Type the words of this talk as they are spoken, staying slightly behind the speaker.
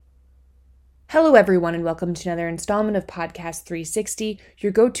Hello, everyone, and welcome to another installment of Podcast 360,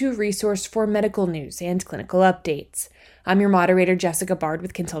 your go-to resource for medical news and clinical updates. I'm your moderator, Jessica Bard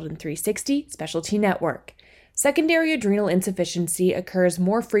with Consultant 360 Specialty Network. Secondary adrenal insufficiency occurs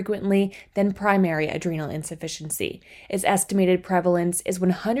more frequently than primary adrenal insufficiency. Its estimated prevalence is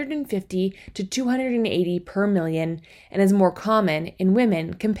 150 to 280 per million and is more common in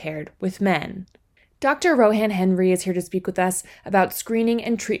women compared with men. Dr. Rohan Henry is here to speak with us about screening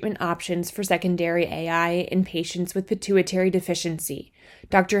and treatment options for secondary AI in patients with pituitary deficiency.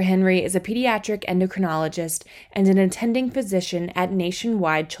 Dr. Henry is a pediatric endocrinologist and an attending physician at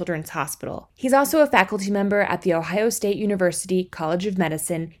Nationwide Children's Hospital. He's also a faculty member at The Ohio State University College of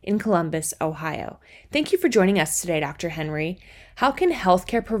Medicine in Columbus, Ohio. Thank you for joining us today, Dr. Henry. How can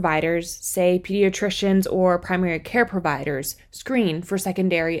healthcare providers, say pediatricians or primary care providers, screen for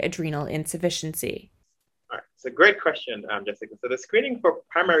secondary adrenal insufficiency? All right, it's a great question, Jessica. So the screening for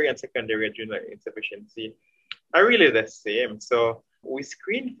primary and secondary adrenal insufficiency are really the same. So we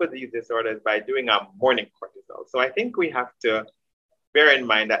screen for these disorders by doing a morning cortisol. So I think we have to bear in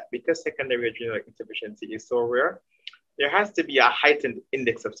mind that because secondary adrenal insufficiency is so rare, there has to be a heightened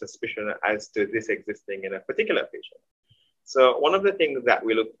index of suspicion as to this existing in a particular patient. So one of the things that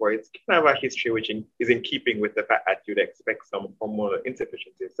we look for is kind of a history which is in keeping with the fact that you'd expect some hormonal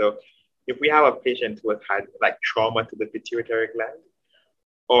insufficiency. So if we have a patient who has had like trauma to the pituitary gland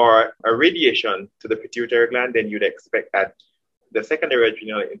or a radiation to the pituitary gland, then you'd expect that the secondary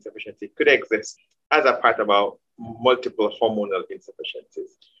adrenal insufficiency could exist as a part of our multiple hormonal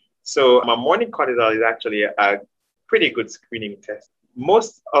insufficiencies. So a morning cortisol is actually a pretty good screening test.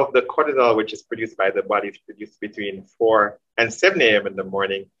 Most of the cortisol which is produced by the body is produced between 4 and 7 a.m. in the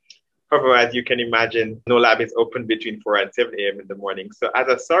morning. However, as you can imagine, no lab is open between 4 and 7 a.m. in the morning. So as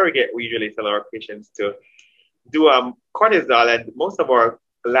a surrogate, we usually tell our patients to do cortisol, and most of our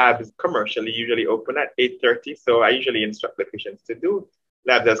labs commercially usually open at 8:30. So I usually instruct the patients to do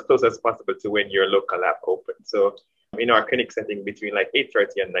labs as close as possible to when your local lab open. So in our clinic setting between like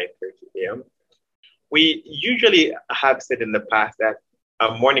 8:30 and 9:30 a.m. We usually have said in the past that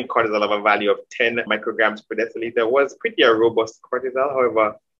a morning cortisol of a value of 10 micrograms per deciliter was pretty a robust cortisol.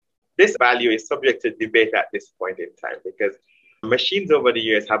 However, this value is subject to debate at this point in time because machines over the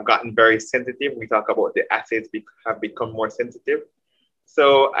years have gotten very sensitive. We talk about the assays have become more sensitive.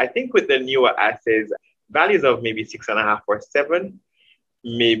 So I think with the newer assays, values of maybe 6.5 or 7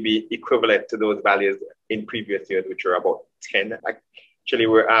 may be equivalent to those values in previous years, which were about 10. Actually,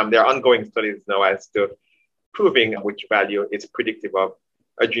 there are ongoing studies now as to proving which value is predictive of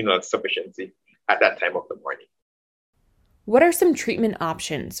adrenal sufficiency at that time of the morning. What are some treatment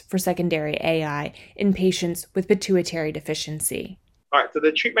options for secondary AI in patients with pituitary deficiency? All right, so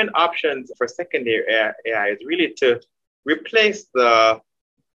the treatment options for secondary AI is really to replace the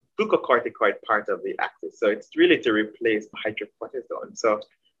glucocorticoid part of the axis. So it's really to replace hydrocortisone. So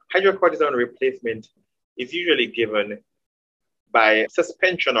hydrocortisone replacement is usually given by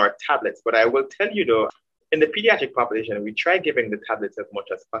suspension or tablets. But I will tell you though, in the pediatric population, we try giving the tablets as much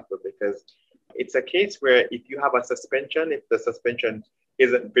as possible because it's a case where if you have a suspension, if the suspension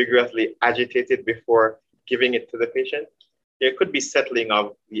isn't vigorously agitated before giving it to the patient, there could be settling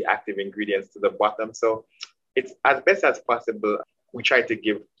of the active ingredients to the bottom. So it's as best as possible, we try to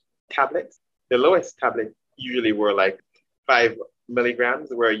give tablets. The lowest tablet usually were like 5 milligrams,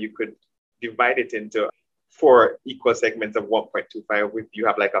 where you could divide it into 4 equal segments of 1.25 if you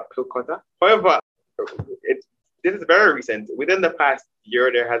have like a pill cutter. However, this is very recent. Within the past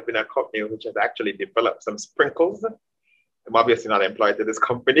year, there has been a company which has actually developed some sprinkles. I'm obviously not employed to this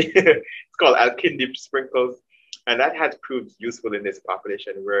company. It's called Alkindi Sprinkles. And that has proved useful in this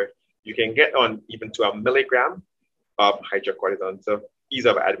population where you can get on even to 1 milligram of hydrocortisone. So ease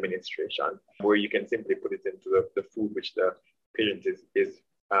of administration, where you can simply put it into the food which the patient is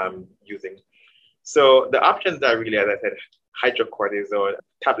using. So the options are really, as I said, hydrocortisone,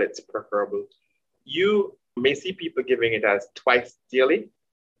 tablets preferable. You may see people giving it as twice daily.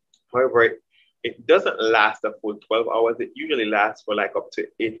 However, it doesn't last a full 12 hours. It usually lasts for like up to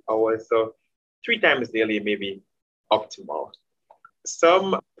 8 hours. So 3 times daily may be optimal.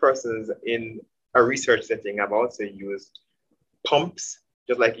 Some persons in a research setting have also used pumps,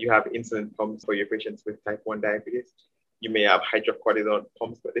 just like you have insulin pumps for your patients with type 1 diabetes. You may have hydrocortisone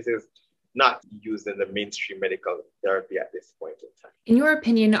pumps, but this is not used in the mainstream medical therapy at this point in time. In your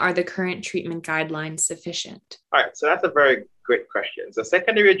opinion, are the current treatment guidelines sufficient? All right, so that's a very great question. So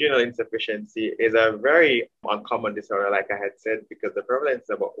secondary adrenal insufficiency is a very uncommon disorder, like I had said, because the prevalence is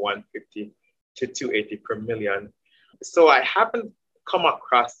about 150 to 280 per million. So I haven't come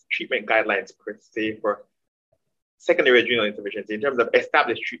across treatment guidelines per se for secondary adrenal insufficiency in terms of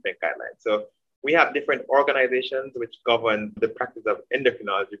established treatment guidelines. So We have different organizations which govern the practice of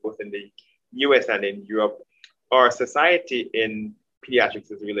endocrinology, both in the US and in Europe. Our society in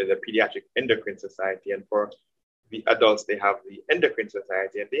pediatrics is really the Pediatric Endocrine Society. And for the adults, they have the Endocrine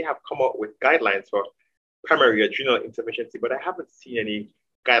Society. And they have come out with guidelines for primary adrenal insufficiency, but I haven't seen any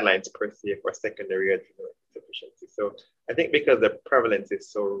guidelines per se for secondary adrenal insufficiency. So I think because the prevalence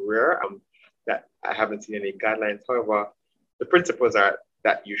is so rare, that I haven't seen any guidelines. However, the principles are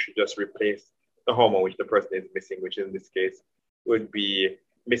that you should just replace the hormone which the person is missing, which in this case would be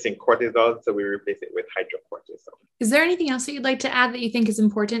missing cortisol. So we replace it with hydrocortisone. Is there anything else that you'd like to add that you think is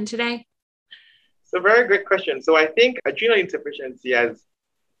important today? It's a very great question. So I think adrenal insufficiency, as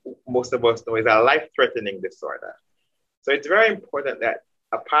most of us know, is a life-threatening disorder. So it's very important that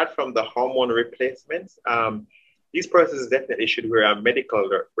apart from the hormone replacements, these persons definitely should wear a medical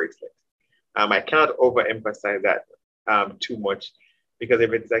alert bracelet. I cannot overemphasize that too much, because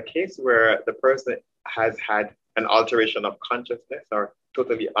if it's a case where the person has had an alteration of consciousness or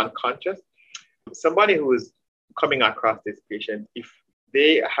totally unconscious, somebody who is coming across this patient, if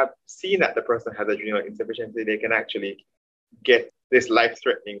they have seen that the person has adrenal insufficiency, they can actually get this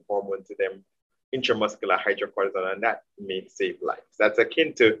life-threatening hormone to them, intramuscular hydrocortisone, and that may save lives. That's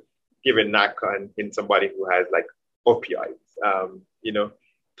akin to giving Narcan in somebody who has like opioids,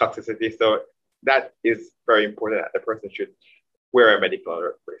 toxicity. So that is very important that the person should wear a medical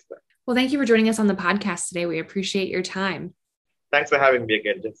alert bracelet. Well, thank you for joining us on the podcast today. We appreciate your time. Thanks for having me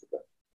again, Jessica.